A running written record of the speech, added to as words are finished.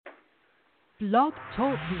Blog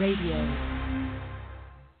Talk Radio.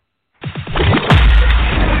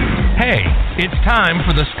 Hey, it's time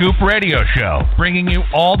for the Scoop Radio Show, bringing you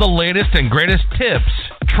all the latest and greatest tips,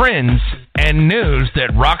 trends, and news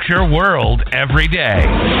that rocks your world every day.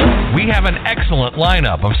 We have an excellent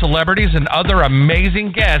lineup of celebrities and other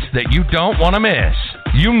amazing guests that you don't want to miss.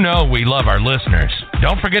 You know we love our listeners.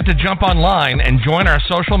 Don't forget to jump online and join our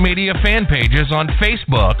social media fan pages on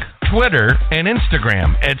Facebook, Twitter, and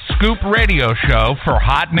Instagram at Scoop Radio Show for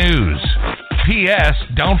hot news. P.S.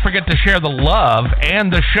 Don't forget to share the love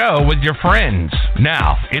and the show with your friends.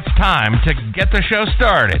 Now, it's time to get the show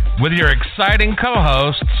started with your exciting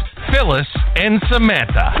co-hosts, Phyllis and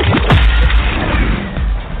Samantha.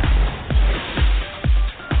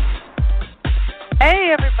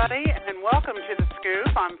 Hey, everybody, and welcome to The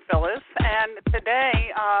Scoop. I'm Phyllis, and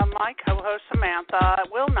today my co-host Samantha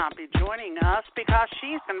will not be joining us because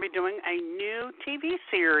she's going to be doing a new TV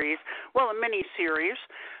series, well, a mini-series,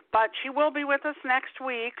 but she will be with us next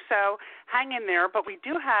week, so hang in there. But we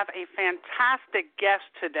do have a fantastic guest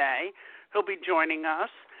today who'll be joining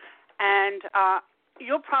us, and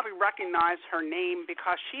you'll probably recognize her name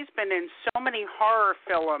because she's been in so many horror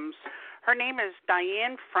films. Her name is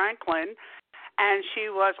Diane Franklin, and she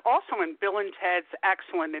was also in Bill and Ted's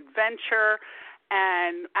Excellent Adventure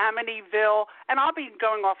and Amityville, and I'll be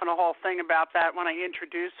going off on a whole thing about that when I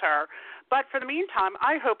introduce her. But for the meantime,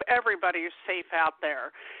 I hope everybody is safe out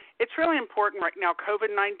there. It's really important right now.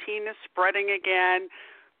 COVID-19 is spreading again,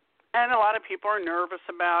 and a lot of people are nervous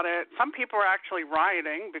about it. Some people are actually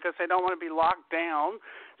rioting because they don't want to be locked down,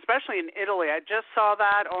 especially in Italy. I just saw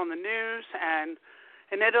that on the news, and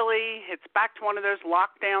in Italy, it's back to one of those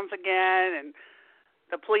lockdowns again, and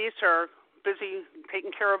the police are busy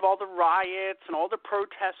taking care of all the riots and all the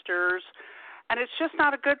protesters, and it's just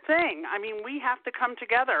not a good thing. I mean, we have to come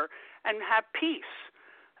together and have peace.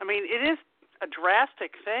 I mean, it is a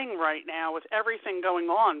drastic thing right now with everything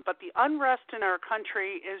going on, but the unrest in our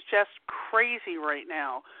country is just crazy right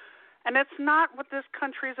now, and it's not what this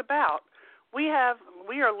country is about. We are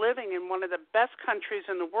living in one of the best countries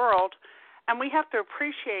in the world, and we have to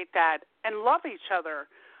appreciate that and love each other.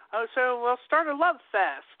 So we'll start a love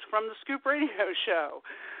fest from the Scoop Radio Show.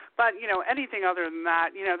 But, anything other than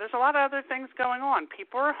that, there's a lot of other things going on.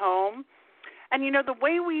 People are home. And, the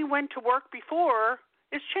way we went to work before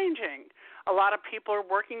is changing. A lot of people are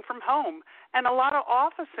working from home. And a lot of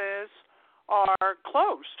offices are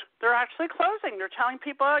closed. They're actually closing. They're telling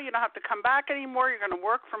people, you don't have to come back anymore. You're going to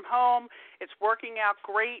work from home. It's working out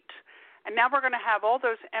great. And now we're going to have all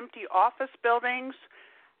those empty office buildings.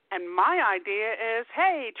 And my idea is,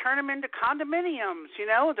 hey, turn them into condominiums.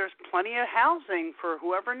 There's plenty of housing for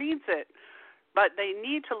whoever needs it. But they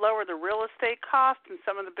need to lower the real estate cost in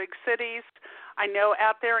some of the big cities. I know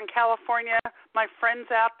out there in California, my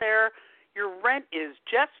friends out there, your rent is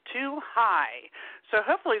just too high. So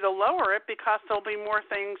hopefully they'll lower it because there'll be more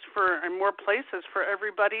things and more places for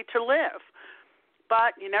everybody to live.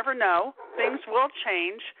 But you never know. Things will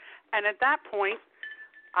change. And at that point,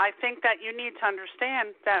 I think that you need to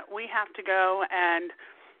understand that we have to go and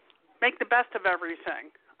make the best of everything.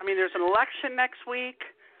 I mean, there's an election next week,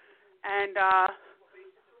 and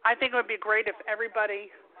I think it would be great if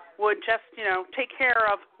everybody would just, take care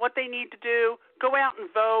of what they need to do, go out and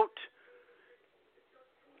vote,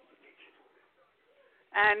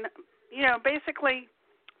 and, basically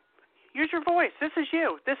use your voice. This is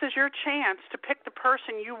you. This is your chance to pick the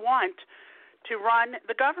person you want to run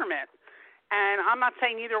the government. And I'm not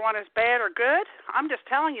saying either one is bad or good. I'm just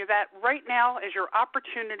telling you that right now is your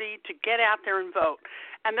opportunity to get out there and vote.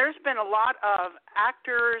 And there's been a lot of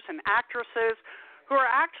actors and actresses who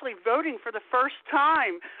are actually voting for the first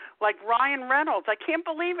time, like Ryan Reynolds. I can't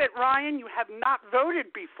believe it, Ryan. You have not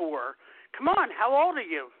voted before. Come on, how old are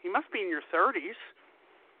you? You must be in your 30s.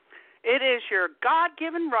 It is your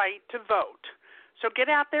God-given right to vote. So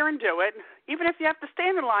get out there and do it, even if you have to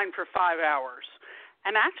stand in line for 5 hours.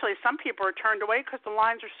 And actually, some people are turned away because the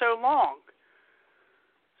lines are so long.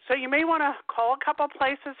 So you may want to call a couple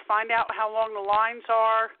places, find out how long the lines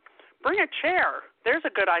are. Bring a chair. There's a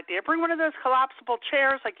good idea. Bring one of those collapsible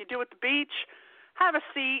chairs like you do at the beach. Have a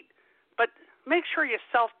seat, but make sure you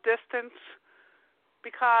self-distance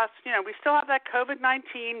because, we still have that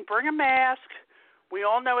COVID-19. Bring a mask. We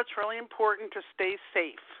all know it's really important to stay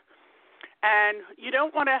safe. And you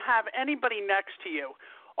don't want to have anybody next to you.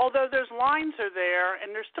 Although those lines are there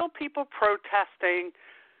and there's still people protesting,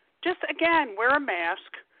 just, again, wear a mask.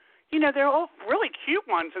 They're all really cute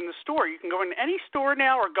ones in the store. You can go in any store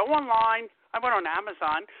now or go online. I went on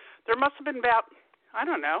Amazon. There must have been about,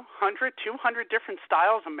 100, 200 different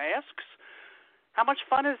styles of masks. How much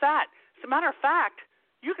fun is that? As a matter of fact,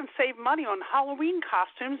 you can save money on Halloween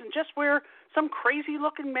costumes and just wear some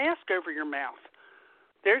crazy-looking mask over your mouth.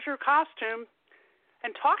 There's your costume.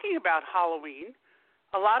 And talking about Halloween,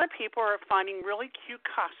 a lot of people are finding really cute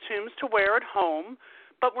costumes to wear at home,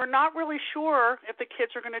 but we're not really sure if the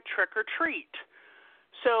kids are going to trick or treat.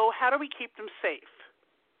 So how do we keep them safe?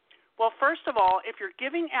 Well, first of all, if you're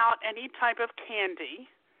giving out any type of candy,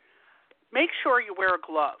 make sure you wear a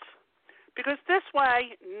glove. Because this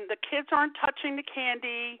way, the kids aren't touching the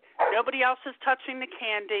candy, nobody else is touching the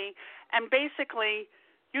candy, and basically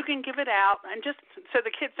you can give it out, and just so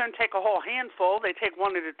the kids don't take a whole handful, they take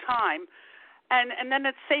one at a time, and then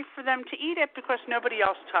it's safe for them to eat it because nobody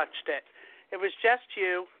else touched it. It was just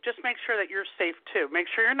you. Just make sure that you're safe, too. Make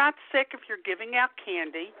sure you're not sick if you're giving out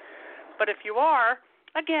candy, but if you are,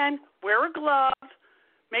 again, wear a glove.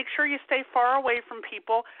 Make sure you stay far away from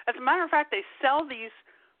people. As a matter of fact, they sell these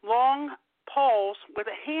long poles with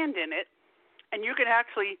a hand in it, and you can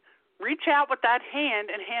actually reach out with that hand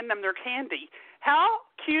and hand them their candy. How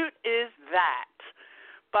cute is that?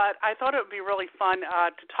 But I thought it would be really fun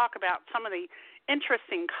to talk about some of the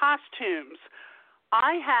interesting costumes.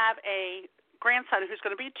 I have a grandson who's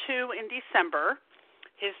going to be 2 in December.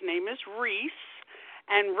 His name is Reese,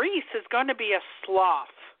 and Reese is going to be a sloth.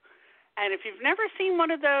 And if you've never seen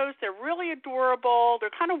one of those, they're really adorable.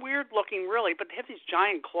 They're kind of weird looking, really, but they have these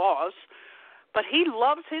giant claws. But he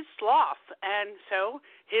loves his sloth, and so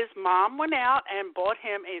his mom went out and bought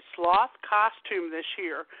him a sloth costume this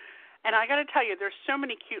year. And I got to tell you, there's so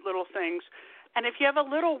many cute little things. And if you have a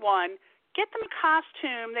little one, get them a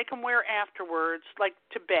costume they can wear afterwards, like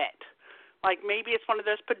to bed. Like maybe it's one of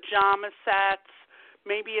those pajama sets.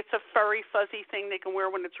 Maybe it's a furry, fuzzy thing they can wear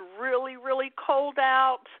when it's really, really cold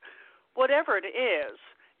out. Whatever it is,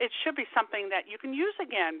 it should be something that you can use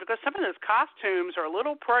again, because some of those costumes are a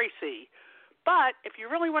little pricey. But if you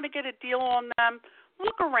really want to get a deal on them,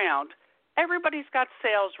 look around. Everybody's got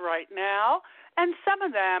sales right now, and some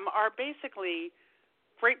of them are basically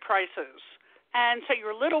great prices. And so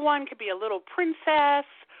your little one could be a little princess,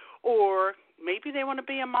 or maybe they want to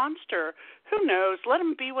be a monster. Who knows? Let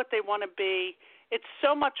them be what they want to be. It's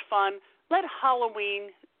so much fun. Let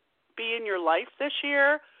Halloween be in your life this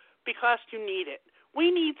year, because you need it.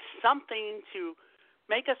 We need something to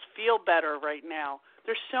make us feel better right now.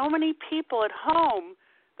 There's so many people at home,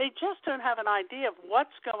 they just don't have an idea of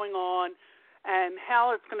what's going on and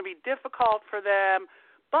how it's going to be difficult for them.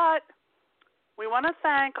 But we want to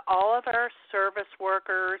thank all of our service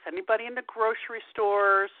workers, anybody in the grocery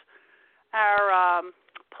stores, our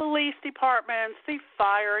police departments, the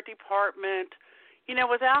fire department. You know,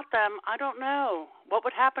 without them, I don't know what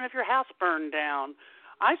would happen if your house burned down.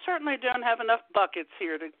 I certainly don't have enough buckets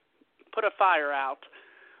here to put a fire out.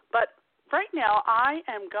 But right now, I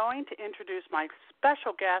am going to introduce my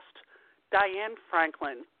special guest, Diane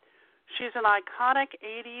Franklin. She's an iconic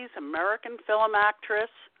 80s American film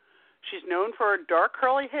actress. She's known for her dark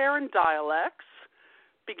curly hair and dialects.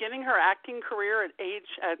 Beginning her acting career at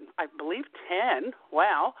I believe, 10.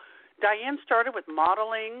 Wow. Diane started with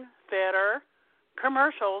modeling, theater,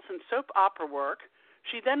 commercials, and soap opera work.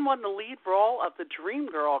 She then won the lead role of the dream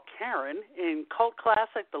girl Karen in cult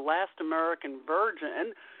classic The Last American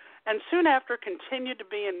Virgin, and soon after continued to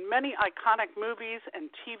be in many iconic movies and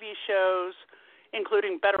TV shows,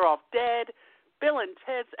 including Better Off Dead, Bill and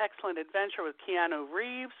Ted's Excellent Adventure with Keanu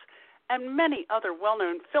Reeves, and many other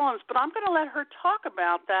well-known films. But I'm going to let her talk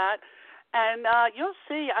about that, and you'll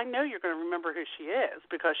see, I know you're going to remember who she is,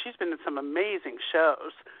 because she's been in some amazing shows.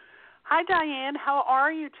 Hi, Diane. How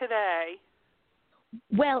are you today?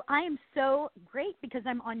 Well, I am so great because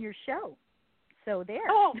I'm on your show. So there.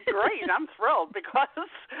 Oh, great. I'm thrilled because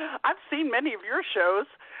I've seen many of your shows,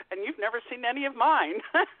 and you've never seen any of mine.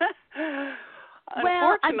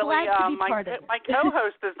 Well, I'm unfortunately, glad to be part of it. my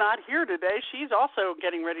co-host is not here today. She's also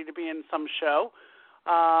getting ready to be in some show,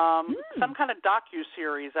 some kind of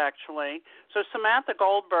docu-series, actually. So Samantha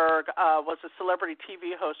Goldberg was a celebrity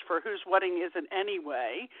TV host for Whose Wedding Is It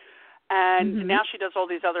Anyway? And now she does all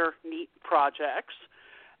these other neat projects.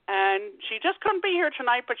 And she just couldn't be here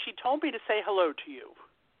tonight, but she told me to say hello to you.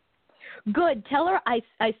 Good. Tell her I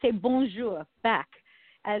say bonjour back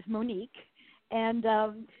as Monique. And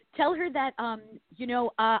tell her that,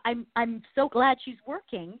 I'm so glad she's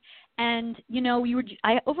working. And,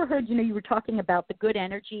 I overheard, you were talking about the good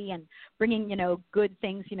energy and bringing, good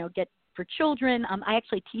things, get for children. I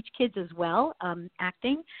actually teach kids as well,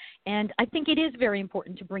 acting. And I think it is very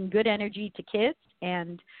important to bring good energy to kids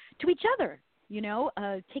and to each other.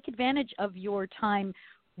 Take advantage of your time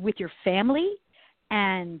with your family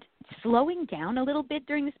and slowing down a little bit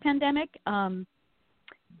during this pandemic.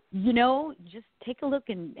 just take a look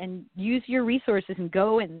and use your resources and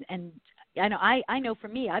go and I know for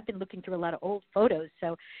me, I've been looking through a lot of old photos,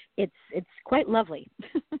 so it's quite lovely.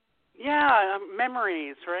 Yeah,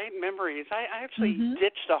 memories, right? Memories. I actually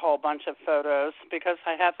ditched a whole bunch of photos because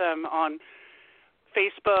I have them on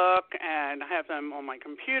Facebook and I have them on my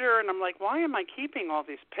computer, and I'm like, why am I keeping all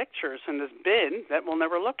these pictures in this bin that we'll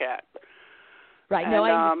never look at? Right. And, no,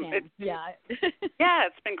 I understand. yeah,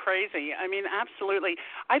 it's been crazy. I mean, absolutely.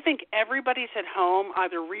 I think everybody's at home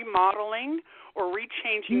either remodeling or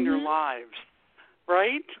rechanging their lives,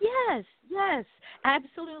 right? Yes,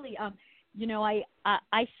 absolutely.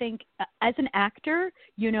 I think as an actor,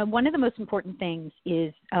 one of the most important things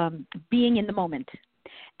is being in the moment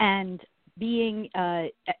and being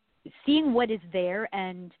seeing what is there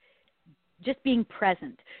and just being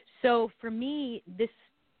present. So for me, this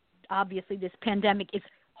pandemic is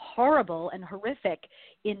horrible and horrific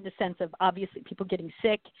in the sense of obviously people getting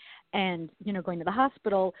sick and going to the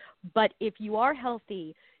hospital. But if you are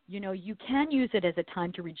healthy, you can use it as a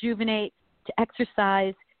time to rejuvenate, to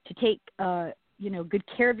exercise, to take good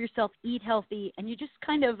care of yourself, eat healthy, and you just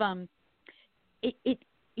kind of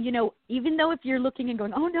even though if you're looking and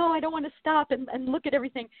going, oh no, I don't want to stop and look at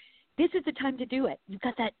everything, this is the time to do it. You've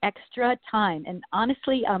got that extra time. And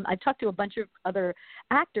honestly, I've talked to a bunch of other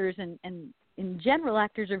actors, and in general,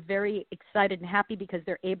 actors are very excited and happy because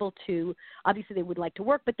they're able to, obviously they would like to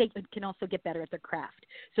work, but they can also get better at their craft.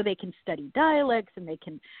 So they can study dialects, and they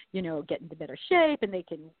can, get into better shape, and they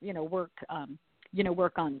can, work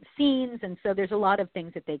on scenes. And so there's a lot of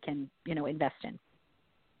things that they can, invest in.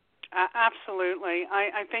 Absolutely.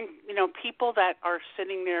 I think, people that are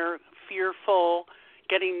sitting there fearful,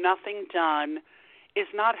 getting nothing done, is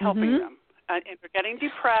not helping them. And they're getting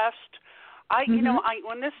depressed.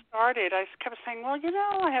 When this started, I kept saying, well,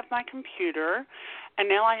 I have my computer, and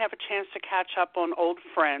now I have a chance to catch up on old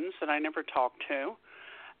friends that I never talked to.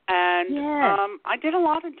 And I did a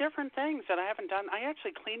lot of different things that I haven't done. I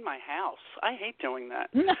actually cleaned my house. I hate doing that.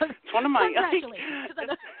 No, it's one of my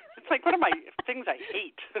it's like one of my things I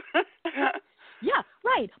hate. Yeah,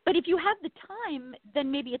 right. But if you have the time, then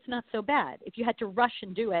maybe it's not so bad. If you had to rush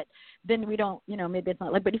and do it, then we don't, maybe it's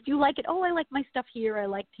not like, but if you like it, I like my stuff here. I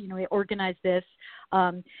like to, organize this.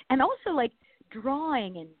 And also like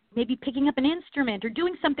drawing and maybe picking up an instrument or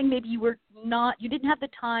doing something maybe you didn't have the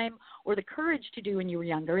time or the courage to do when you were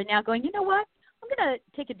younger. And now going, you know what, I'm going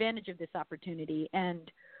to take advantage of this opportunity. And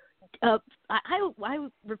I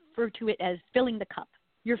refer to it as filling the cup.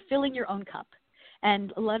 You're filling your own cup.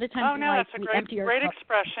 And a lot of times that's a great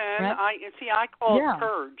expression. Right? I call it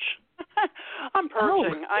purge. I'm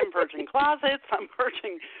purging. I'm purging closets. I'm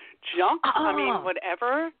purging junk. I mean,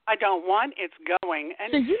 whatever I don't want, it's going.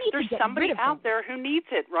 And so there's somebody out there who needs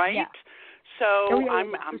it, right? Yeah. So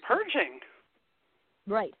I'm purging.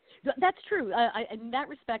 Right. That's true. In that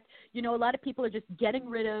respect, a lot of people are just getting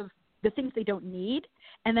rid of the things they don't need.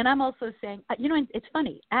 And then I'm also saying, it's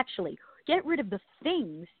funny, actually, get rid of the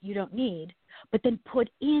things you don't need, but then put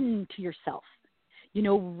into yourself,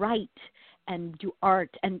 write and do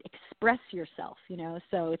art and express yourself,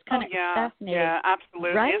 so it's kind of fascinating. Yeah,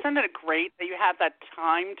 absolutely. Right? Isn't it great that you have that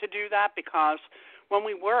time to do that? Because when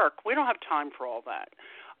we work, we don't have time for all that.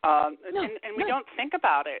 And we don't think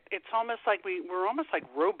about it. It's almost like we're almost like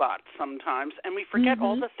robots sometimes, and we forget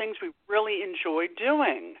all the things we really enjoy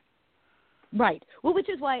doing. Right. Well, which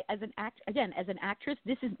is why as an actress,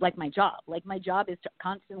 this is like my job. Like my job is to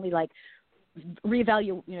constantly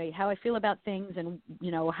reevaluate, how I feel about things and,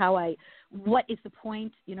 what is the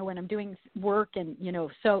point, when I'm doing work and,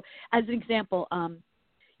 so as an example,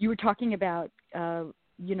 you were talking about,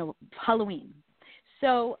 Halloween.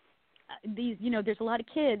 So these, there's a lot of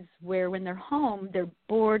kids where when they're home, they're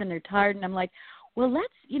bored and they're tired. And I'm like, well,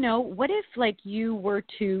 let's, what if let's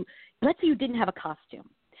say you didn't have a costume.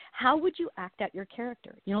 How would you act out your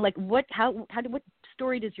character? What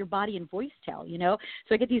story does your body and voice tell, So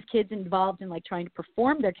I get these kids involved in trying to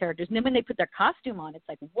perform their characters. And then when they put their costume on, it's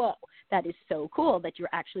like, whoa, that is so cool that you're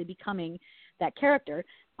actually becoming that character.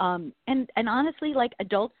 And honestly,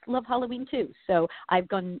 adults love Halloween too. So I've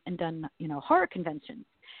gone and done, horror conventions,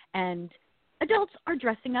 and adults are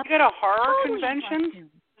dressing up. You did a horror convention?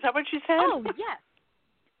 Is that what you said? Oh, yes.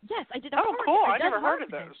 Yes, I did a horror convention. Oh, cool. I never heard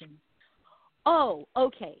of those. Oh,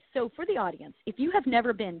 okay. So for the audience, if you have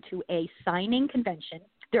never been to a signing convention,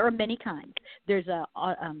 there are many kinds. There's a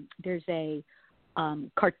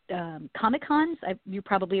Comic-Cons you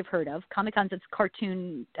probably have heard of. Comic-Cons, it's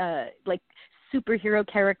cartoon, superhero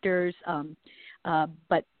characters,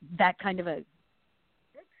 but that kind of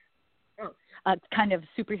kind of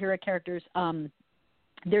superhero characters.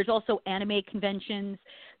 There's also anime conventions.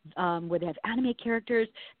 where they have anime characters.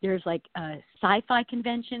 There's like sci-fi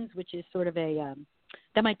conventions, which is sort of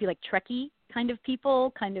that might be like Trekkie kind of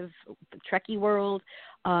people, kind of Trekkie world.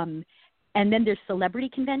 And then there's celebrity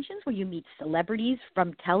conventions where you meet celebrities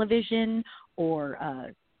from television or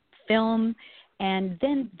film. And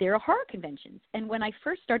then there are horror conventions. And when I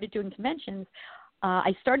first started doing conventions,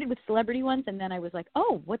 I started with celebrity ones, and then I was like,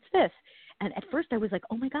 oh, what's this? And at first I was like,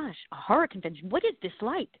 oh, my gosh, a horror convention. What is this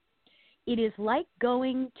like? It is like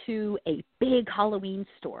going to a big Halloween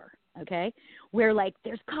store, okay, where, like,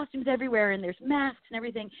 there's costumes everywhere and there's masks and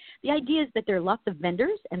everything. The idea is that there are lots of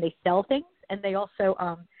vendors, and they sell things, and they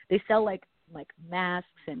also they sell, like masks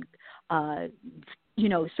and,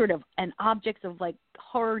 sort of and objects of, like,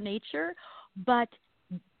 horror nature. But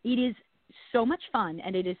it is so much fun,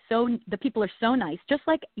 and the people are so nice, just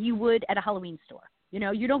like you would at a Halloween store.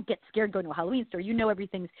 You don't get scared going to a Halloween store.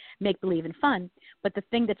 Everything's make-believe and fun. But the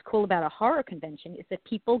thing that's cool about a horror convention is that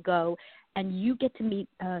people go and you get to meet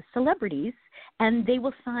celebrities, and they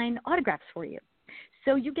will sign autographs for you.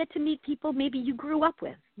 So you get to meet people maybe you grew up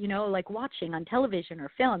with, like watching on television or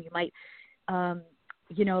film. You might,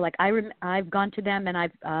 like I've gone to them, and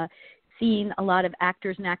I've seen a lot of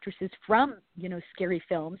actors and actresses from, scary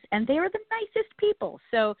films, and they are the nicest people.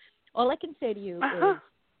 So all I can say to you is,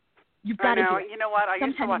 you've got to do it. You know what? I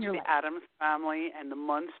used to watch the life. Addams Family and the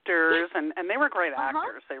Munsters, and they were great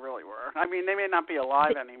actors. They really were. I mean, they may not be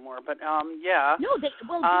alive anymore, but yeah. No, the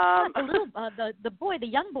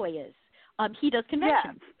young boy is. He does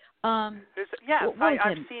conventions. Yes,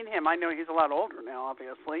 I've seen him. I know he's a lot older now,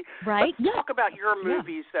 obviously. Right. Let's talk about your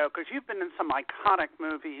movies, though, because you've been in some iconic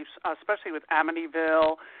movies, especially with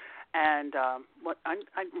Amityville and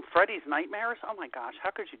Freddy's Nightmares. Oh my gosh, how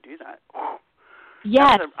could you do that?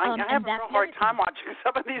 Yes, I have a real hard time watching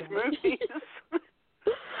some of these movies.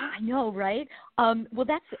 I know, right? Well,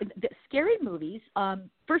 that's the scary movies.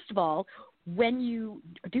 First of all, when you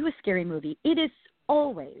do a scary movie, it is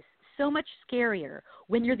always so much scarier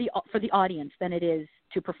when you're for the audience than it is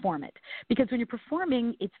to perform it. Because when you're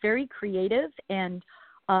performing, it's very creative, and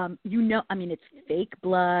it's fake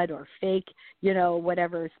blood or fake,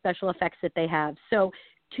 whatever special effects that they have. So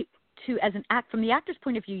as an act, from the actor's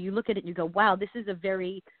point of view, you look at it and you go, wow, this is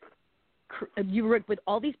you work with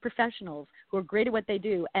all these professionals who are great at what they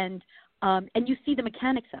do, and you see the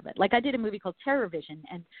mechanics of it. Like I did a movie called Terror Vision,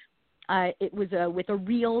 and it was with a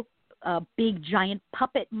real big giant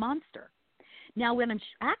puppet monster. Now, when I'm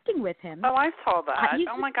acting with him... Oh, I saw that.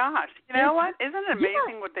 Oh, my gosh. You know what? Isn't it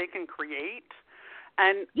amazing what they can create?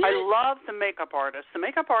 And I love the makeup artists. The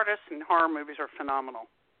makeup artists in horror movies are phenomenal.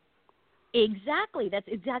 Exactly. That's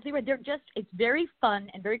exactly right. It's very fun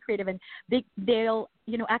and very creative, and they'll,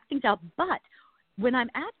 act things out. But when I'm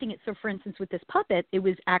acting it, so for instance, with this puppet, it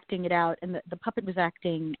was acting it out, and the puppet was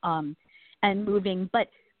acting and moving, but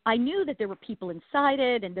I knew that there were people inside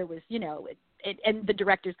it, and there was, and the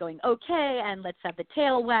director's going, okay, and let's have the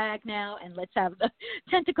tail wag now, and let's have the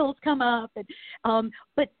tentacles come up. And,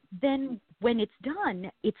 but then when it's done,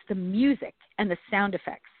 it's the music and the sound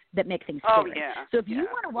effects that make things scary. Oh, yeah. So if you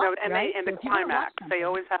want to watch, and the climax, they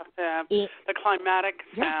always have to have the climatic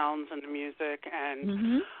sounds and the music.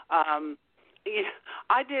 And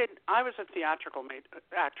I was a theatrical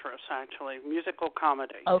actress, actually, musical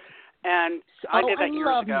comedy. Okay. And I did that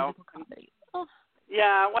years ago. Musical comedy. Oh.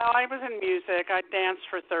 Yeah, well, I was in music. I danced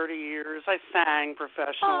for 30 years. I sang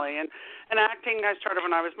professionally. And acting, I started when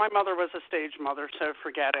my mother was a stage mother, so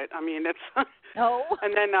forget it. I mean, it's...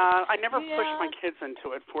 And then I never pushed my kids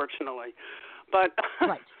into it, fortunately. But...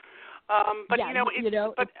 Right. But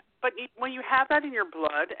when you have that in your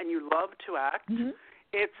blood and you love to act,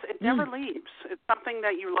 it never leaves. It's something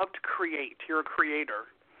that you love to create. You're a creator.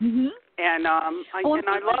 Mm-hmm. And I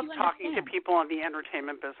love talking to people in the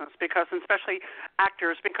entertainment business, because, especially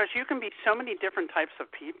actors, because you can be so many different types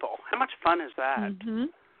of people. How much fun is that? Mm-hmm.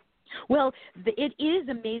 Well, it is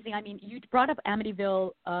amazing. I mean, you brought up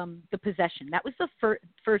Amityville, The Possession. That was the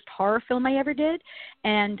first horror film I ever did,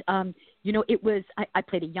 and it was I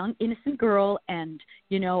played a young innocent girl, and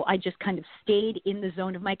I just kind of stayed in the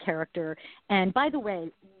zone of my character. And by the way,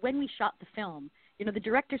 when we shot the film, the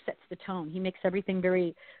director sets the tone. He makes everything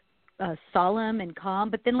very solemn and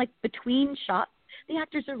calm. But then, like, between shots, the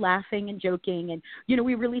actors are laughing and joking. And,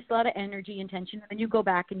 we release a lot of energy and tension. And then you go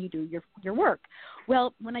back and you do your work.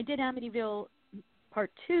 Well, when I did Amityville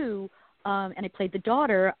Part 2, and I played the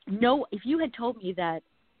daughter, if you had told me that,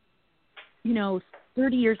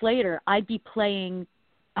 30 years later, I'd be playing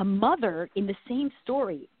a mother in the same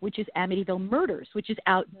story, which is Amityville Murders, which is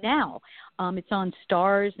out now. It's on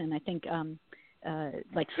Stars, and I think...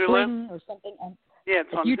 like Hulu? Sling or something. Yeah,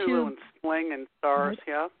 it's on YouTube. Hulu and Sling and Stars,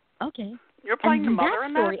 yeah. Okay. You're playing the mother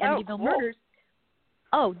in that? Story, Amityville Murders.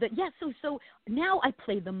 Oh, so now I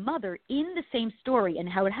play the mother in the same story. And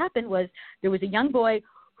how it happened was there was a young boy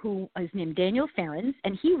who was named Daniel Ferens,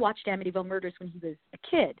 and he watched Amityville Murders when he was a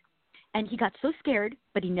kid. And he got so scared,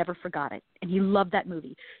 but he never forgot it. And he loved that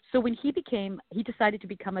movie. So when he decided to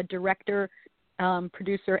become a director,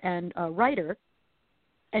 producer, and writer.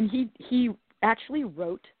 And he actually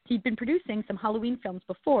he'd been producing some Halloween films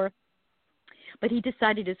before, but he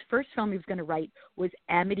decided his first film he was going to write was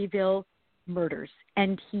Amityville Murders.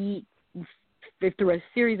 And he, through a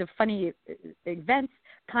series of funny events,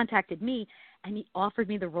 contacted me, and he offered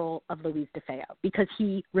me the role of Louise DeFeo because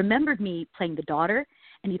he remembered me playing the daughter,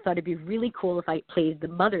 and he thought it'd be really cool if I played the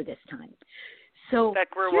mother this time. So that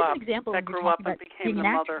grew here's up. An example that grew up and became the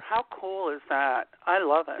mother. How cool is that? I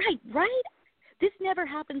love it. Right. This never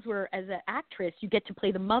happens where, as an actress, you get to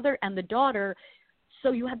play the mother and the daughter,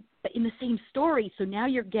 so you have in the same story. So now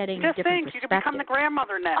you're getting just different think, perspectives. You could become the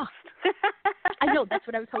grandmother next. Oh, I know, that's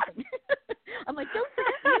what I was hoping. I'm like, don't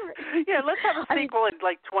forget me. Yeah, let's have a sequel in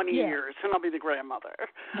like 20 years, and I'll be the grandmother.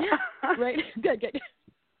 Yeah, right. Good.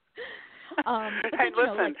 Hey,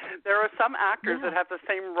 listen, there are some actors that have the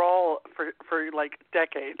same role for like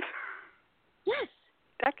decades. Yes.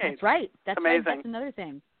 Decades. That's right. That's amazing. Right. That's another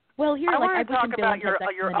thing. Well, here, I like, want to talk about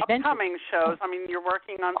your upcoming shows. Oh. I mean, you're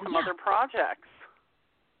working on some other projects.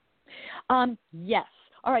 Yes.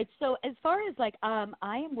 All right. So as far as like, I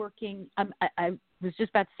am working. I was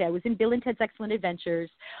just about to say I was in Bill and Ted's Excellent Adventures,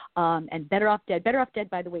 and Better Off Dead. Better Off Dead,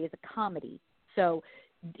 by the way, is a comedy, so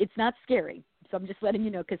it's not scary. So I'm just letting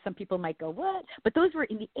you know because some people might go, what? But those were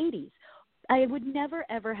in the 80s. I would never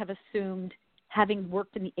ever have assumed, having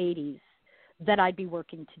worked in the 80s, that I'd be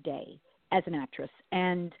working today as an actress.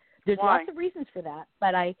 And there's lots of reasons for that,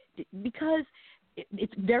 but because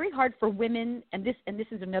it's very hard for women, and this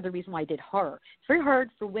is another reason why I did horror. It's very hard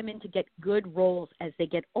for women to get good roles as they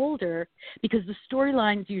get older because the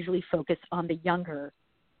storylines usually focus on the younger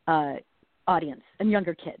audience and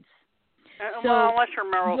younger kids. Well, unless you're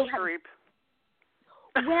Meryl Streep.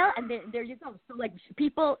 Well, and there you go. So, like,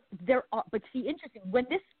 people, but see, interesting, when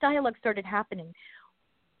this dialogue started happening,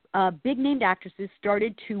 big-named actresses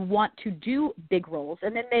started to want to do big roles,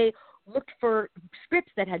 and then they looked for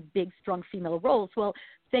scripts that had big, strong female roles. Well,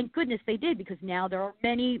 thank goodness they did, because now there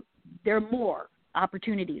are more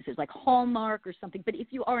opportunities. There's like Hallmark or something. But if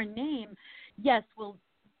you are a name, yes, well,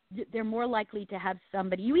 they're more likely to have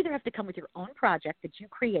somebody. You either have to come with your own project that you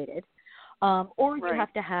created, or you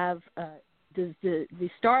have to have the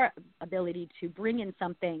star ability to bring in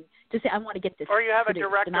something to say, I want to get this. Or you have produced, a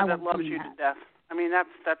director that loves you to death. I mean, that's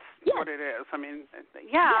what it is. I mean,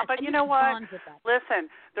 but you know what?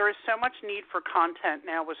 Listen, there is so much need for content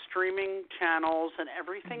now with streaming channels and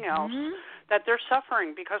everything else that they're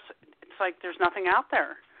suffering because it's like there's nothing out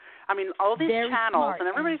there. I mean, all these channels, and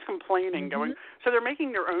everybody's complaining, going, so they're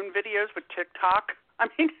making their own videos with TikTok.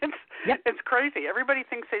 I mean, it's crazy. Everybody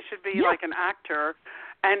thinks they should be like an actor,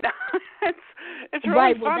 and it's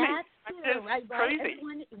really funny. It's crazy.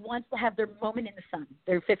 Everyone wants to have their moment in the sun,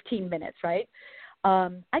 their 15 minutes, right? I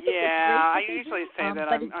think I usually say that.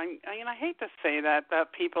 I hate to say that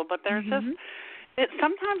about people, but there's just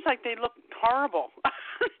sometimes like they look horrible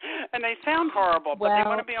and they sound horrible, but they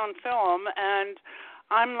want to be on film, and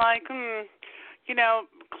I'm like,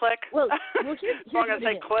 click. Well, here's I'm going to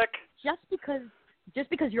say click. Just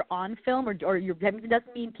because you're on film or you're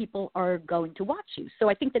doesn't mean people are going to watch you. So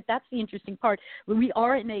I think that's the interesting part. We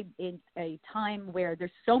are in a time where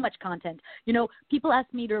there's so much content. People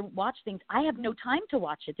ask me to watch things. I have no time to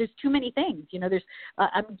watch it. There's too many things. There's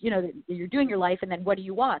you're doing your life, and then what do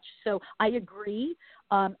you watch? So I agree.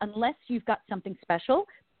 Unless you've got something special,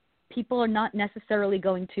 people are not necessarily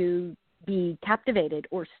going to be captivated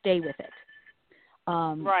or stay with it.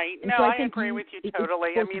 Right. No, so I agree with you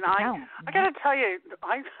totally. I mean, I got to tell you,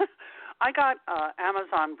 I got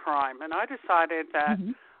Amazon Prime, and I decided that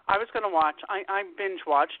I was going to watch. I binge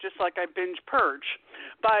watch just like I binge purge,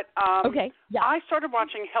 but I started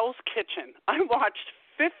watching Hell's Kitchen. I watched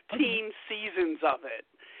 15 seasons of it,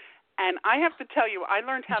 and I have to tell you, I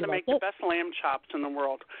learned how to make the best lamb chops in the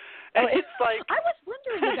world. And it's like I was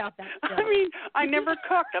wondering about that. I mean, I never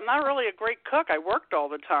cooked. I'm not really a great cook. I worked all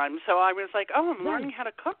the time, so I was like, "Oh, I'm learning how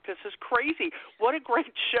to cook. This is crazy. What a great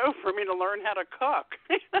show for me to learn how to cook."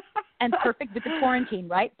 And perfect with the quarantine,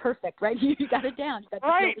 right? Perfect, right? You got it down. You got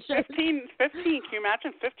right, 15. Can you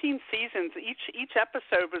imagine 15 seasons? Each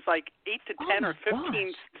episode was like 8 to 10 or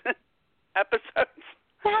 15 episodes.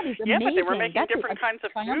 That is amazing. Yeah, but they were making different kinds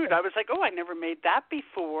of food. I was like, I never made that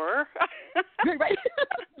before. Right.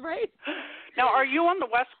 Right. Now, are you on the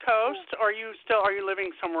West Coast? Or are you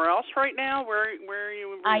living somewhere else right now? Where are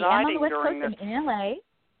you residing? I am on the West during Coast. this?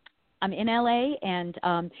 I'm in LA, and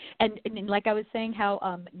like I was saying,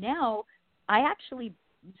 how now I actually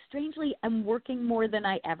strangely am working more than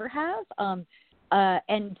I ever have.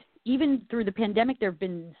 And even through the pandemic, there have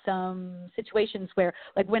been some situations where,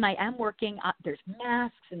 like, when I am working, there's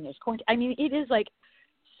masks and there's quarantine. I mean, it is like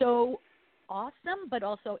so awesome, but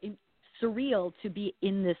also surreal to be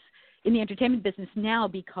in the entertainment business now,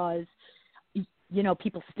 because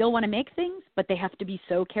people still want to make things, but they have to be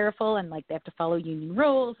so careful, and like they have to follow union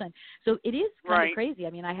rules, and so it is kind of crazy. I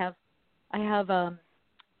mean, I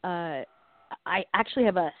actually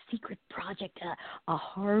have a secret project, a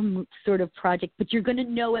horror sort of project, but you're going to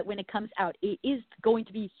know it when it comes out. It is going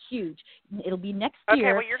to be huge. It'll be next year.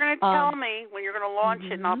 Okay, well, you're going to tell me when you're going to launch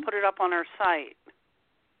it, and I'll put it up on our site.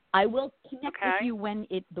 I will connect with you when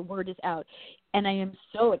the word is out, and I am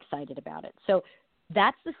so excited about it. So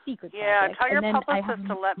that's the secret project. Tell your publicist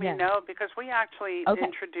to let me know, because we actually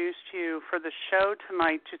introduced you for the show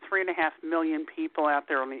tonight to 3.5 million people out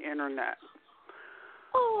there on the Internet.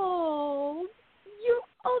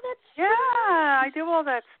 That's I do all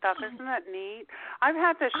that stuff. Isn't that neat? I've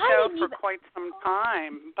had this show for quite some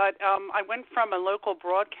time, but I went from a local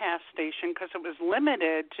broadcast station, because it was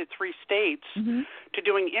limited to 3 states, to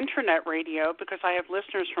doing Internet radio, because I have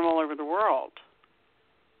listeners from all over the world.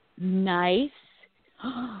 Nice.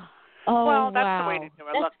 Well, that's the way to do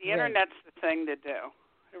it. Look, the Internet's the thing to do.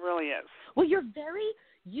 It really is. Well,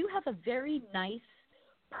 you have a very nice,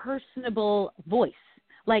 personable voice.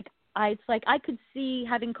 It's like I could see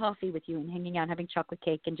having coffee with you and hanging out, having chocolate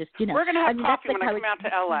cake, and just, We're going to have coffee when I come out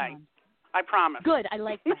to L.A. I promise. Good. I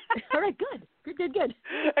like that. All right, good. Good.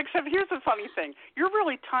 Except here's the funny thing. You're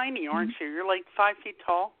really tiny, aren't you? You're like 5 feet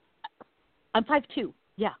tall? I'm 5'2",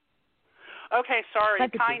 yeah. Okay, sorry,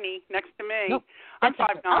 tiny next to me. Nope, I'm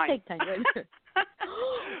 5'9". I'll take tiny.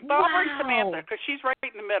 But I'll bring Samantha, because she's right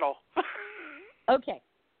in the middle. Okay.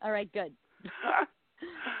 All right, good.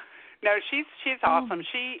 No, she's awesome.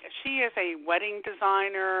 She is a wedding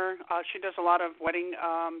designer. She does a lot of wedding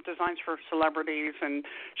designs for celebrities, and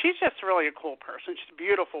she's just really a cool person. She's a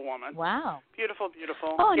beautiful woman. Wow. Beautiful.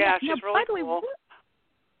 Oh, she's really cool. By the way,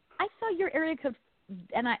 I saw your area code,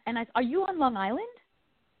 and I are you on Long Island?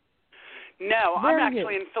 No, I'm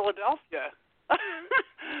actually in Philadelphia.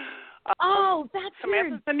 That's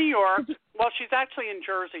Samantha's weird. in New York. Well, she's actually in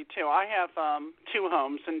Jersey too. I have 2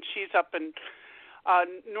 homes, and she's up in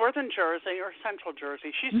northern Jersey or central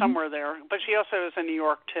Jersey. She's somewhere there, but she also is in New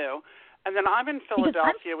York too. And then I'm in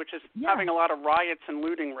Philadelphia, which is having a lot of riots and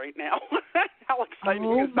looting right now. How exciting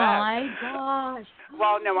is that? Oh my gosh!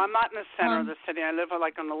 Well, no, I'm not in the center of the city. I live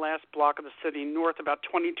on the last block of the city, about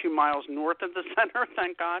 22 miles north of the center.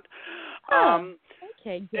 Thank God.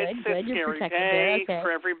 Okay, good. It's good. a You're scary day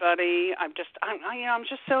for everybody. I'm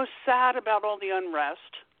just so sad about all the unrest.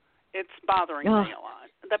 It's bothering me a lot.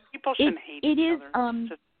 That people shouldn't hate each other. It's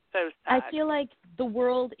just so sad. I feel like the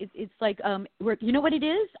world, it's like, you know what it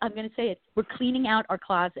is? I'm going to say it. We're cleaning out our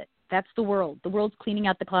closet. That's the world. The world's cleaning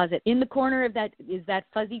out the closet. In the corner of that is that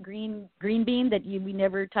fuzzy green bean that we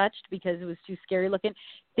never touched because it was too scary looking.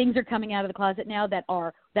 Things are coming out of the closet now that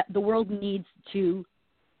the world needs to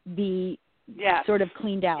be sort of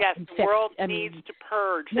cleaned out. Yes, and the fixed. world needs to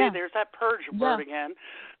purge. See, there's that purge word again.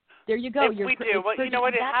 There you go. We do. Well, you know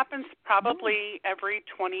what? It happens probably every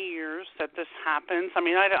 20 years that this happens. I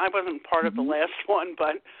mean, I wasn't part of the last one,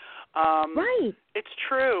 but it's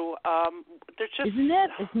true. There's just, isn't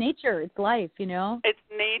it? It's nature. It's life, It's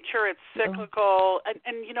nature. It's cyclical.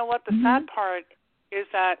 And you know what? The sad part is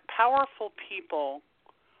that powerful people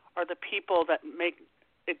are the people that make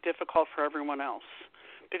it difficult for everyone else,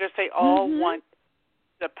 because they all want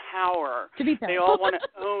the power. They all want to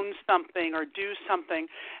own something or do something.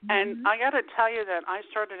 And I got to tell you that I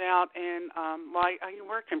started out in, I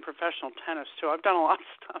worked in professional tennis too. I've done a lot of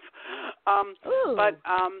stuff. But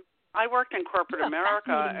I worked in corporate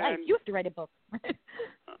America. And you have to write a book. I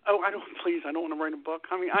don't want to write a book.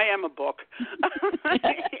 I mean, I am a book.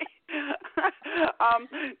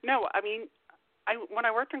 No, I mean, when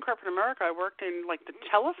I worked in corporate America, I worked in like the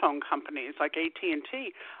telephone companies like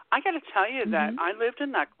AT&T. I got to tell you that I lived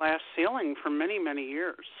in that glass ceiling for many, many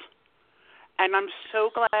years. And I'm so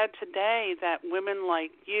glad today that women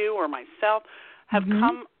like you or myself have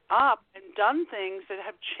come up and done things that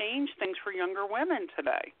have changed things for younger women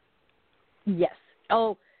today. Yes.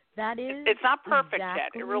 Oh, that is. It's not perfect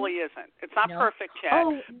yet. It really isn't. It's not perfect yet.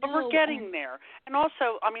 But we're getting there. And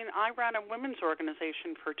also, I mean, I ran a women's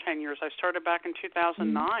organization for 10 years. I started back in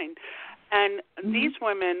 2009. And these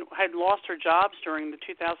women had lost their jobs during the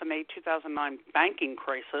 2008-2009 banking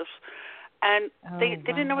crisis. And they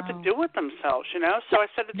didn't know what to do with themselves, you know. So I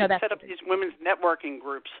started to set up these women's networking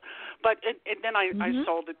groups. But then I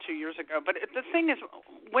sold it 2 years ago. But the thing is,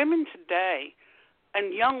 women today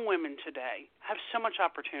and young women today have so much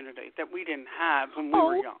opportunity that we didn't have when we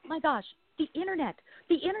were young. Oh, my gosh. The Internet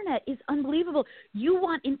is unbelievable. You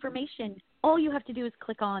want information, all you have to do is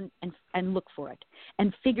click on and look for it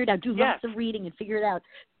and figure it out. Do lots of reading and figure it out.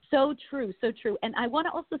 So true, so true. And I want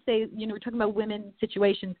to also say, you know, we're talking about women's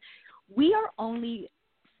situations. We are only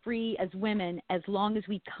free as women as long as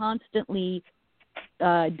we constantly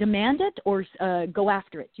demand it or go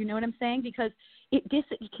after it. Do you know what I'm saying? Because it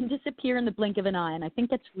can disappear in the blink of an eye. And I think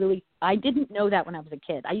that's really – I didn't know that when I was a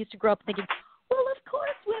kid. I used to grow up thinking, well, of course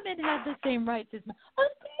women have the same rights as men. Of course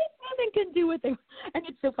women can do what they – and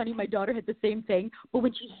it's so funny. My daughter had the same thing. But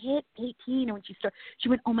when she hit 18 or when she started, she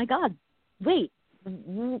went, oh, my God, wait,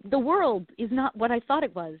 the world is not what I thought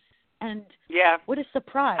it was. And what a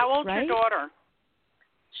surprise, How old's right? your daughter?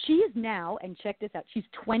 She is now, and check this out, she's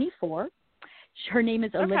 24. Her name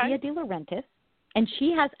is Olivia De Laurentiis, and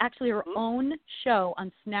she has actually her own show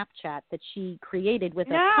on Snapchat that she created with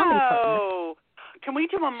a comedy partner. No. Can we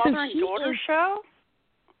do a mother and daughter show?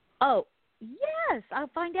 Oh, yes. I'll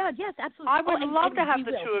find out. Yes, absolutely. I would love to have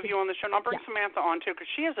the two of you on the show, and I'll bring Samantha on, too, because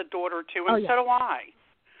she has a daughter, too, and so do I.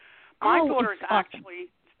 My daughter's actually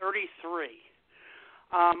 33.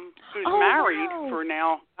 Who's married for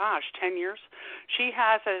now, 10 years. She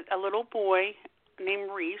has a little boy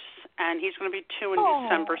named Reese, and he's going to be 2 in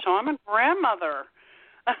December, so I'm a grandmother.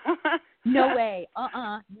 No way.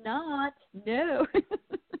 Not. No.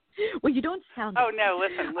 Well, you don't sound Oh, no,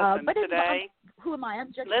 listen, but today. Who am I? I'm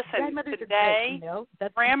judging. Listen, today, you know?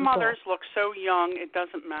 That's grandmothers look so young, it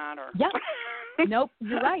doesn't matter. Yeah. Nope,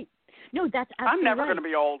 you're right. No, that's absolutely I'm never right. going to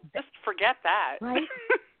be old. Just forget that. Right?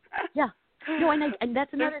 Yeah. No, and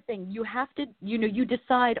that's another thing. You have to, you know, you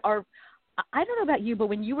decide. I don't know about you, but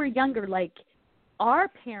when you were younger, like our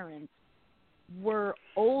parents were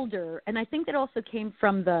older, and I think that also came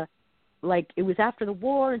from it was after the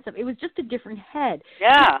war and stuff. It was just a different head.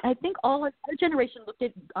 Yeah. I think all our generation looked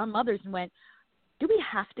at our mothers and went, do we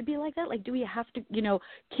have to be like that? Like, do we have to, you know,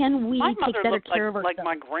 can we take better care of ourselves? Like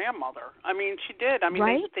my grandmother. I mean, she did. I mean,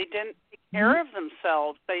 right? they didn't take care of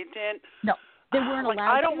themselves. They didn't. No. They weren't allowed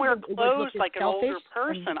I don't wear to. clothes like an older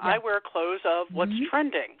person. I wear clothes of what's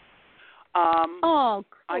trending. Cool.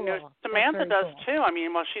 I know Samantha does too. I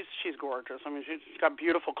mean, well, she's gorgeous. I mean, she's got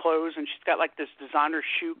beautiful clothes, and she's got like this designer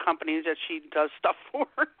shoe company that she does stuff for.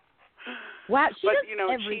 Wow, she does you know,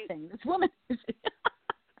 everything. This woman is.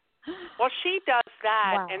 Well, she does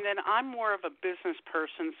that, wow. And then I'm more of a business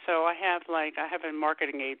person, so I have a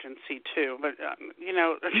marketing agency too. But you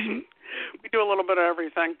know, we do a little bit of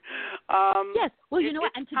everything. Yes, well, you know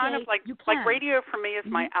what? And today, kind of like radio for me is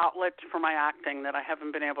my outlet for my acting that I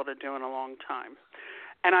haven't been able to do in a long time.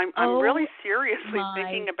 And I'm really seriously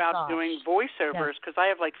thinking about doing voiceovers because I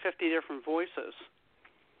have like 50 different voices.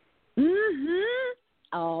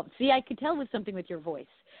 Oh, see, I could tell with something with your voice.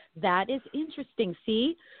 That is interesting.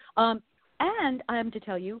 See, and I am to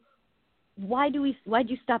tell you, why'd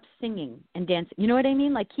you stop singing and dancing? You know what I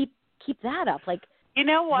mean? Like keep that up. Like, you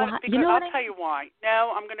know what? Why, because I'll tell you why.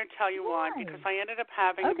 No, I'm going to tell you why. Because I ended up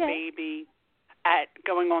having a baby at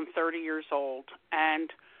going on 30 years old, and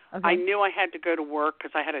I knew I had to go to work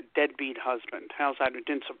because I had a deadbeat husband. How's that? Who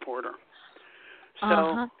didn't support her.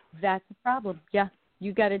 So that's the problem. Yeah,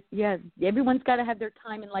 you got to. Yeah, everyone's got to have their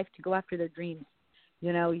time in life to go after their dreams.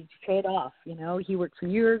 You know, you trade off. You know, he works when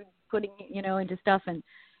you're putting, you know, into stuff, and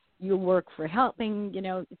you work for helping. You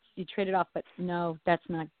know, you trade it off. But no, that's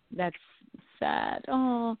sad.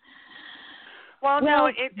 Oh. Well, no,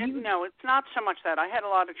 it's not so much that. I had a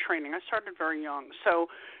lot of training. I started very young. So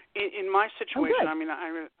in my situation, I mean,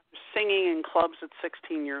 I was singing in clubs at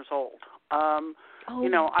 16 years old. You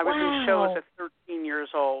know, I was in shows at 13 years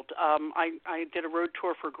old. I did a road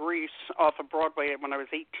tour for Greece off of Broadway when I was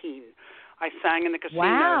 18. I sang in the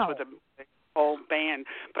casinos with a whole band.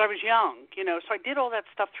 But I was young, you know, so I did all that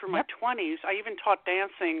stuff through my 20s. I even taught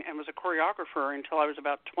dancing and was a choreographer until I was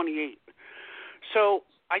about 28. So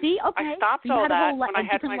I stopped all that when I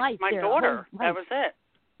had my daughter. That was it.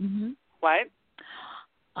 What?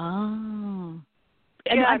 Oh.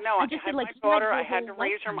 Yeah, I had my daughter. I had to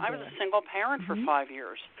raise her. I was a single parent for 5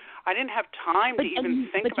 years. I didn't have time to even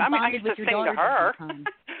think about it. I mean, I used to sing to her.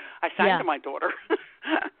 I sang to my daughter.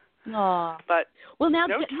 But now,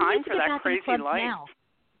 no time for that crazy life. Now.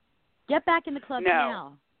 Get back in the club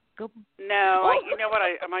now. Go. No, you know what?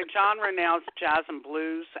 My genre now is jazz and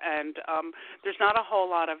blues, and there's not a whole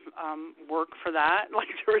lot of work for that. Like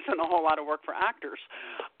there isn't a whole lot of work for actors.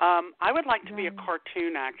 I would like to be a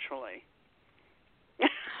cartoon, actually.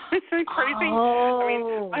 Isn't it crazy? Oh. I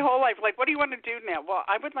mean, my whole life, like, what do you want to do now? Well,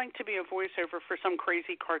 I would like to be a voiceover for some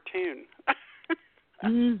crazy cartoon.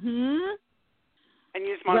 Mm-hmm. And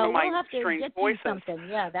use one of my we'll have to strange get voices. You something.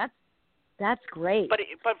 Yeah, that's great. But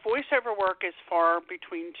voiceover work is far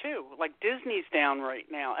between too. Like Disney's down right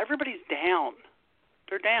now. Everybody's down.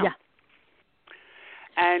 They're down. Yeah.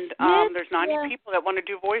 And there's 90 people that want to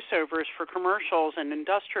do voiceovers for commercials and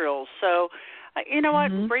industrials. So, you know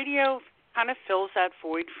what? Radio kind of fills that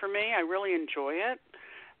void for me. I really enjoy it.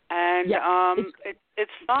 And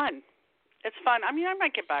it's fun. It's fun. I mean, I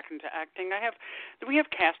might get back into acting. We have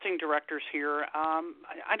casting directors here.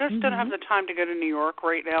 I just don't have the time to go to New York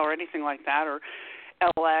right now or anything like that, or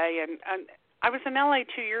L.A. And I was in L.A.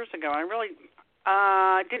 2 years ago. I really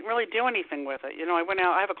didn't really do anything with it. You know, I went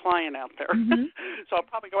out. I have a client out there, so I'll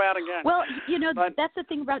probably go out again. Well, you know, that's the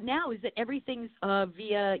thing about now is that everything's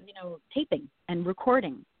via, you know, taping and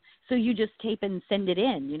recording. So you just tape and send it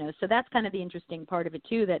in, you know. So that's kind of the interesting part of it,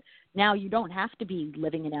 too, that now you don't have to be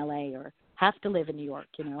living in L.A. or have to live in New York,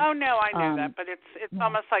 you know. Oh, no, I know that. But it's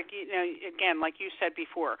almost like, you know, again, like you said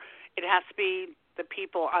before, it has to be the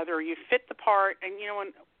people, either you fit the part, and, you know,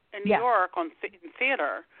 in New York in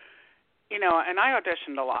theater, you know, and I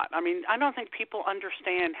auditioned a lot. I mean, I don't think people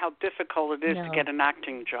understand how difficult it is to get an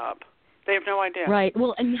acting job. They have no idea. Right.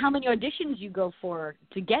 Well, and how many auditions you go for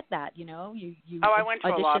to get that, you know? You I went to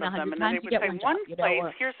a lot of them, and then they would say, one place, you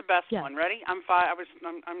know, here's the best one. Ready? I'm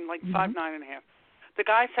like 5'9.5". The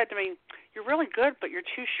guy said to me, "You're really good, but you're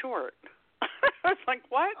too short." I was like,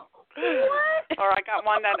 "What?" What? Or I got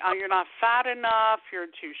one that you're not fat enough, you're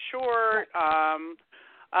too short.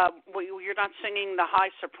 You're not singing the high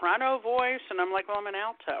soprano voice, and I'm like, "Well, I'm an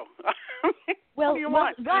alto." What do you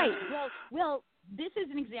want? Right. Well, this is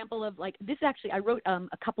an example of, like, this actually, I wrote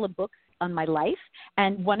a couple of books on my life,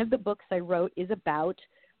 and one of the books I wrote is about,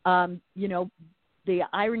 you know, the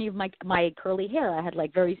irony of my curly hair. I had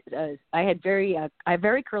I have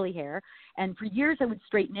very curly hair, and for years I would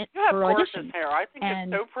straighten it you have for gorgeous auditions. hair. I think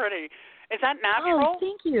it's so pretty. Is that natural? Oh,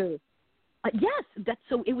 thank you. Yes,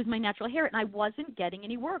 it was my natural hair, and I wasn't getting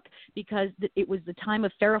any work because it was the time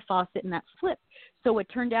of Farrah Fawcett and that flip. So it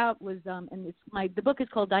turned out was, and the book is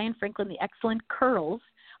called Diane Franklin: The Excellent Curls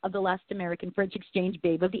of the Last American French Exchange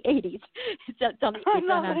Babe of the 80s. It's on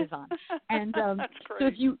Amazon. And so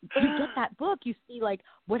if you get that book, you see, like,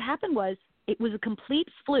 what happened was it was a complete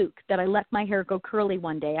fluke that I let my hair go curly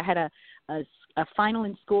one day. I had a final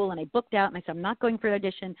in school, and I booked out, and I said, I'm not going for the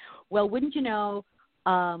audition. Well, wouldn't you know,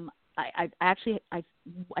 I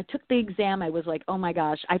took the exam. I was like, oh my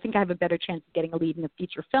gosh, I think I have a better chance of getting a lead in a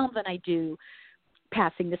feature film than I do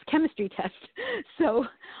passing this chemistry test. So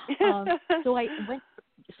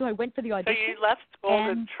I went for the audition. So you left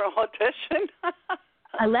school to audition?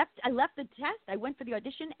 I left the test. I went for the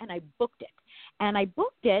audition, and I booked it. And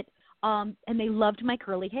they loved my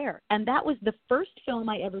curly hair. And that was the first film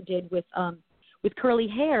I ever did with curly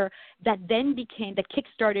hair that then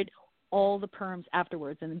kickstarted all the perms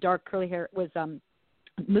afterwards. And the dark curly hair was a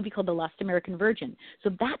movie called The Lost American Virgin. So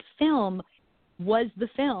that film was the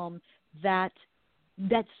film that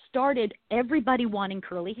started everybody wanting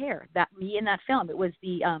curly hair. Me in that film. It was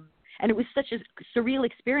and it was such a surreal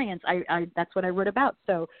experience. That's what I wrote about.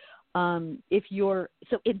 So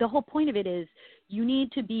the whole point of it is you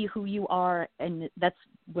need to be who you are, and that's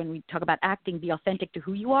when we talk about acting, be authentic to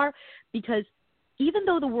who you are, because even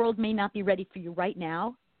though the world may not be ready for you right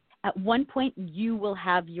now, at one point you will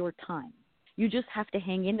have your time. You just have to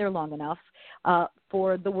hang in there long enough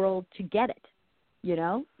for the world to get it, you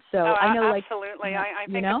know? So I know, absolutely. I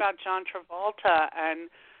think about John Travolta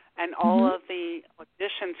and all of the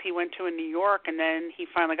auditions he went to in New York, and then he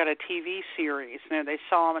finally got a TV series. You know, they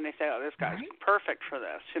saw him and they say, "Oh, this guy's perfect for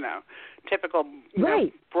this." You know, typical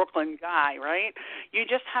Brooklyn guy, right? You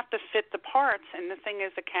just have to fit the parts, and the thing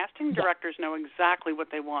is, the casting directors know exactly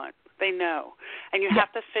what they want. They know, and you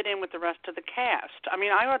have to fit in with the rest of the cast. I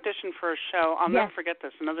mean, I auditioned for a show. I'll never forget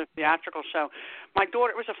this. Another theatrical show. My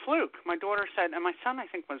daughter. It was a fluke. My daughter said, and my son, I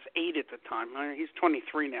think, was 8 at the time. He's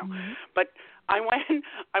 23 now, but I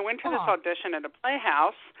went to this audition at a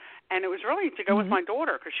playhouse, and it was really to go with my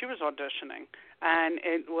daughter because she was auditioning, and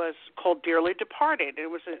it was called Dearly Departed. It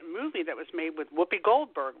was a movie that was made with Whoopi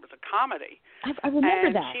Goldberg. It was a comedy. I remember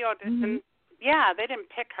and that. She auditioned. Yeah, they didn't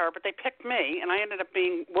pick her, but they picked me, and I ended up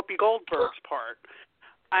being Whoopi Goldberg's part.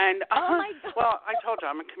 And oh my God. Well, I told you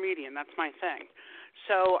I'm a comedian. That's my thing.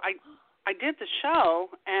 So I did the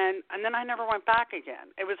show, and then I never went back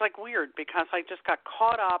again. It was like weird because I just got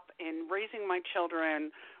caught up in raising my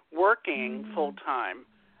children, working full time,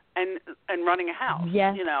 and running a house.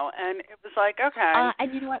 Yes. You know, and it was like, okay,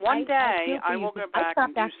 and you know what? one day I will go back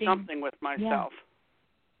and do acting. something with myself.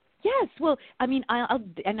 Yes, well, I mean, I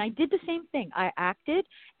did the same thing. I acted,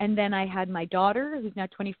 and then I had my daughter, who's now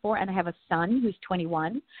 24, and I have a son who's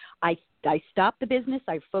 21. I stopped the business.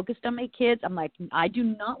 I focused on my kids. I'm like, I do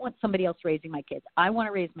not want somebody else raising my kids. I want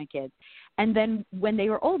to raise my kids. And then when they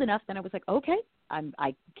were old enough, then I was like, okay,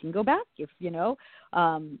 I can go back if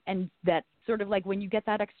and that sort of like when you get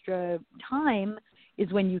that extra time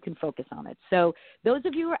is when you can focus on it. So those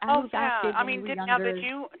of you who are active when you were younger. Did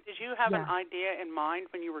you have an idea in mind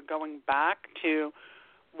when you were going back to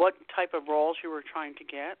what type of roles you were trying to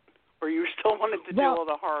get, or you still wanted to do all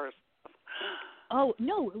the horror stuff? Oh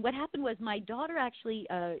no! What happened was my daughter actually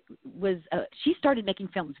she started making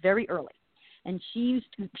films very early, and she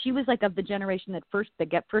was like of the generation that first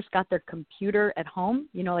got their computer at home,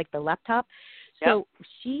 like the laptop. So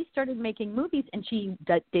she started making movies, and she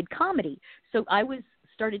did comedy. So I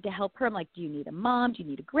started to help her. I'm like, do you need a mom? Do you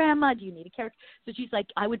need a grandma? Do you need a character? So she's like,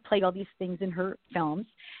 I would play all these things in her films,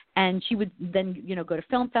 and she would then, go to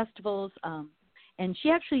film festivals. And she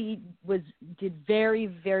actually did very,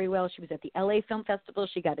 very well. She was at the LA Film Festival.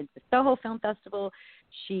 She got into the Soho Film Festival.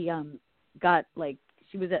 She got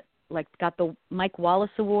the Mike Wallace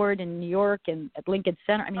Award in New York and at Lincoln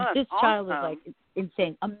Center. I mean, this child was like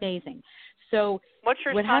insane, amazing. So what's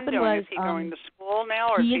your what son happened doing? was, is he going to school now,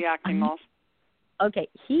 or is he acting also? Okay,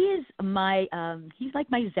 he is he's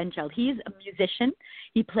like my Zen child. He is a musician.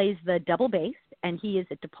 He plays the double bass, and he is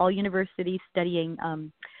at DePaul University studying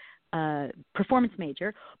performance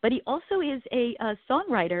major, but he also is a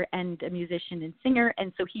songwriter and a musician and singer,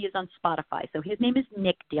 and so he is on Spotify. So his name is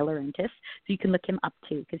Nick De Laurentiis, so you can look him up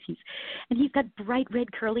too, because he's got bright red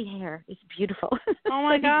curly hair. It's beautiful. Oh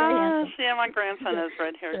my gosh! Yeah, my grandson has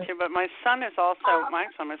red hair too, but my son is also my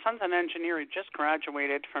son's an engineer. He just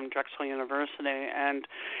graduated from Drexel University, and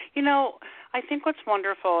I think what's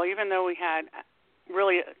wonderful, even though we had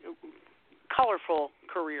really colorful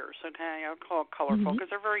careers, okay? I would call it colorful because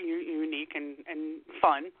they're very unique and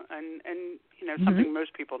fun and something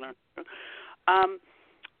most people don't do.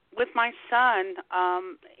 With my son,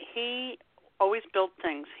 he always built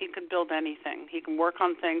things. He could build anything. He can work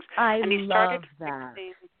on things. And he started that.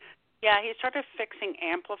 He started fixing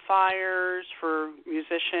amplifiers for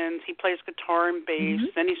musicians. He plays guitar and bass.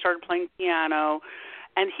 Then he started playing piano,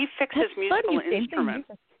 and he fixes musical instruments.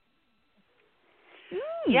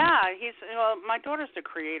 Yeah, my daughter's the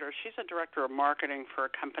creator. She's a director of marketing for a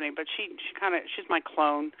company, but she's my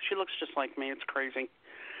clone. She looks just like me. It's crazy.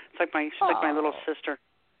 It's like my little sister.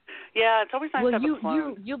 Yeah, it's always nice to have a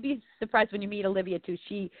clone. You'll be surprised when you meet Olivia too.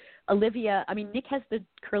 Nick has the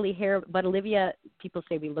curly hair, but Olivia, people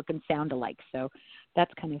say we look and sound alike, so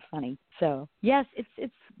that's kind of funny. So yes,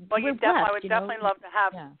 it's. Well, I would definitely love to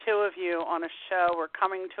have two of you on a show. We're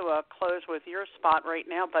coming to a close with your spot right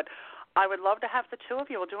now, but I would love to have the two of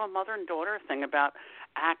you. We'll do a mother and daughter thing about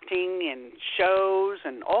acting and shows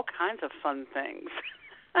and all kinds of fun things.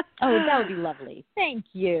 Oh, that would be lovely. Thank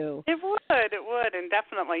you. It would, and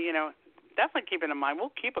definitely keep it in mind.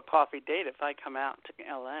 We'll keep a coffee date if I come out to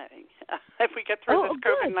LA. If we get through this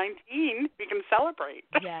COVID-19, we can celebrate.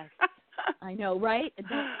 Yes, I know, right?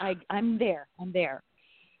 I'm there.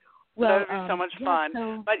 Well, that would be so much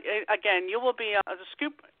fun. But again, you will be the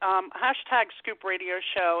Scoop #Scoop Radio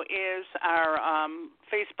Show is our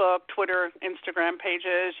Facebook, Twitter, Instagram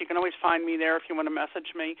pages. You can always find me there if you want to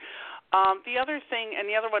message me. The other thing, and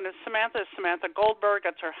the other one is Samantha Goldberg.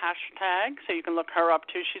 That's her hashtag, so you can look her up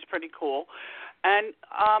too. She's pretty cool. And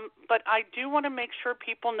but I do want to make sure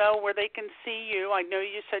people know where they can see you. I know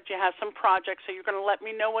you said you have some projects, so you're going to let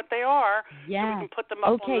me know what they are. Yeah. So we can put them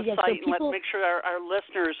up on the site and make sure our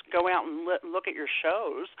listeners go out and look at your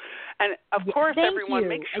shows. And, of course, everyone,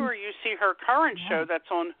 make sure you see her current show that's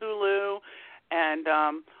on Hulu and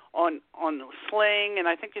on Sling. And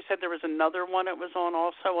I think you said there was another one it was on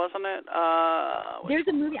also, wasn't it? There's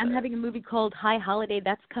a movie. I'm having a movie called High Holiday.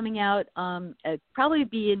 That's coming out probably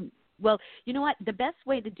be in. Well, you know what? The best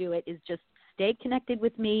way to do it is just stay connected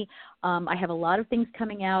with me. I have a lot of things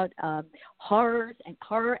coming out, horror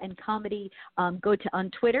and comedy. Go to on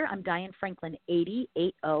Twitter. I'm Diane Franklin 80,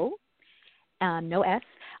 no S.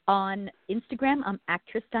 On Instagram, I'm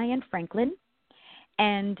actress Diane Franklin.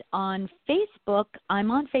 And on Facebook, I'm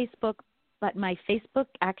on Facebook, but my Facebook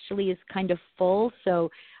actually is kind of full. So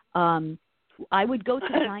I would go to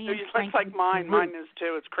Diane Franklin. It's like mine. Mine is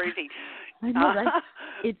too. It's crazy. I know, right?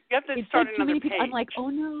 You have to start like too many people. I'm like, oh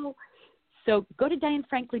no. So go to Diane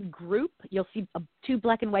Franklin Group. You'll see 2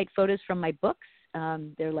 black and white photos from my books.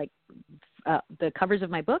 They're like the covers of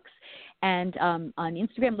my books. And on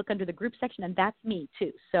Instagram, look under the group section, and that's me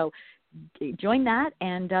too. So join that,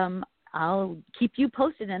 and I'll keep you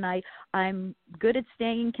posted. And I'm good at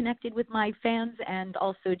staying connected with my fans and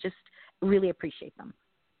also just really appreciate them.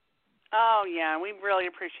 Oh, yeah, we really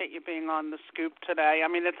appreciate you being on the Scoop today. I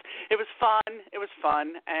mean, it was fun. It was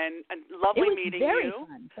fun and lovely meeting you. It was very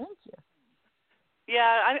fun. Thank you.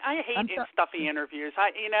 Yeah, I hate stuffy interviews.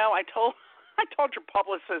 I told your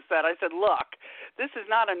publicist that. I said, look, this is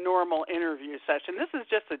not a normal interview session. This is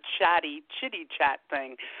just a chitty chat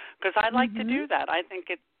thing, because I like to do that. I think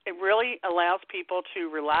it really allows people to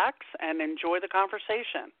relax and enjoy the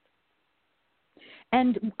conversation.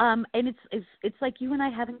 And it's like you and I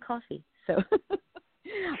having coffee. So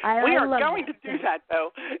we are going to do that,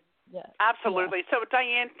 though. Yes. Absolutely. Yeah. So,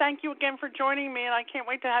 Diane, thank you again for joining me, and I can't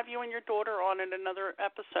wait to have you and your daughter on in another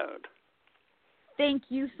episode. Thank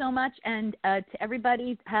you so much, and to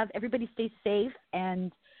everybody, everybody stay safe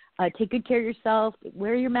and take good care of yourself.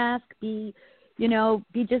 Wear your mask. Be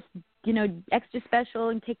just extra special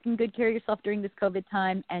and taking good care of yourself during this COVID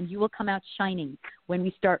time, and you will come out shining when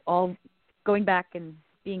we start all going back and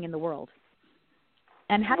being in the world.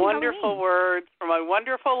 And happy wonderful Halloween. Words from a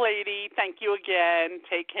wonderful lady. Thank you again.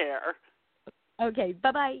 Take care. Okay,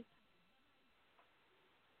 bye-bye.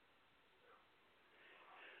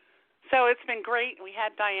 So it's been great. We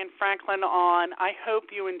had Diane Franklin on. I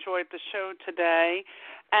hope you enjoyed the show today.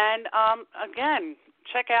 And, again,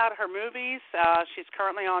 check out her movies. She's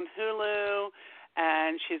currently on Hulu,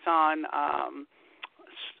 and she's on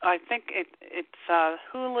I think it's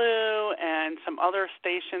Hulu and some other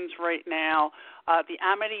stations right now. The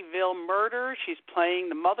Amityville Murder. She's playing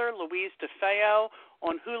the mother, Louise DeFeo,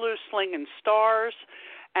 on Hulu, Sling and Stars.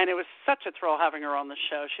 And it was such a thrill having her on the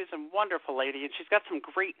show. She's a wonderful lady, and she's got some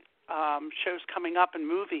great shows coming up and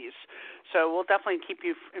movies. So we'll definitely keep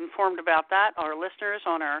you informed about that, our listeners,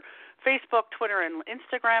 on our Facebook, Twitter, and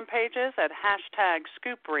Instagram pages at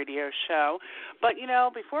 #ScoopRadioShow. But,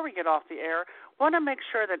 before we get off the air, want to make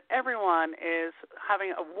sure that everyone is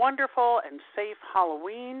having a wonderful and safe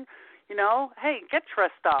Halloween. Hey, get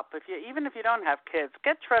dressed up. Even if you don't have kids,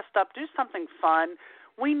 get dressed up. Do something fun.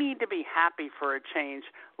 We need to be happy for a change.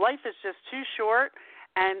 Life is just too short,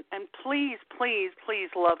 and please, please, please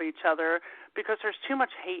love each other, because there's too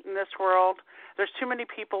much hate in this world. There's too many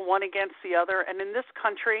people, one against the other. And in this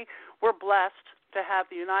country, we're blessed to have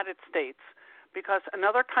the United States, because in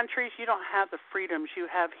other countries, you don't have the freedoms you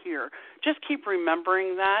have here. Just keep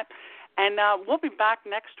remembering that. And we'll be back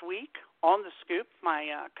next week on The Scoop.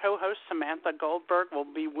 My co-host, Samantha Goldberg, will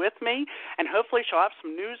be with me, and hopefully she'll have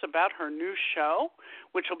some news about her new show,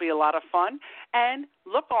 which will be a lot of fun. And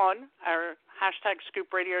look on our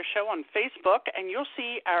 #Scoop Radio Show on Facebook, and you'll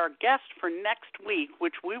see our guest for next week,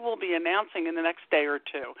 which we will be announcing in the next day or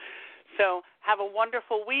two. So have a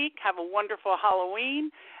wonderful week, have a wonderful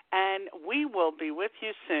Halloween, and we will be with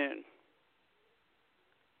you soon.